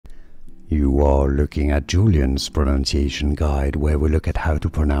You are looking at Julian's pronunciation guide, where we look at how to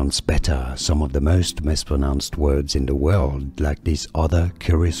pronounce better some of the most mispronounced words in the world, like this other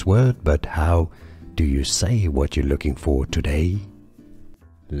curious word. But how do you say what you're looking for today?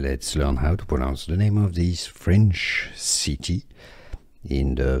 Let's learn how to pronounce the name of this French city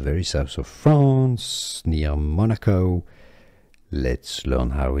in the very south of France, near Monaco. Let's learn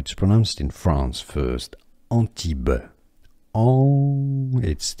how it's pronounced in France first. Antibes.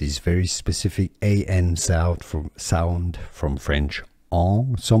 It's this very specific AN sound from French.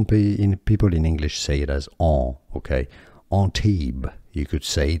 Some people in English say it as okay? Antibes. You could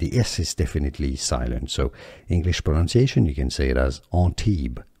say the S is definitely silent. So English pronunciation, you can say it as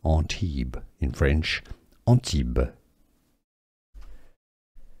Antibes. Antibes. In French, Antibes.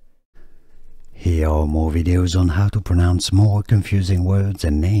 Here are more videos on how to pronounce more confusing words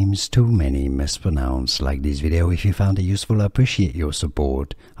and names too many mispronounced. Like this video if you found it useful. I appreciate your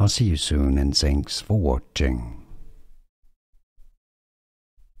support. I'll see you soon and thanks for watching.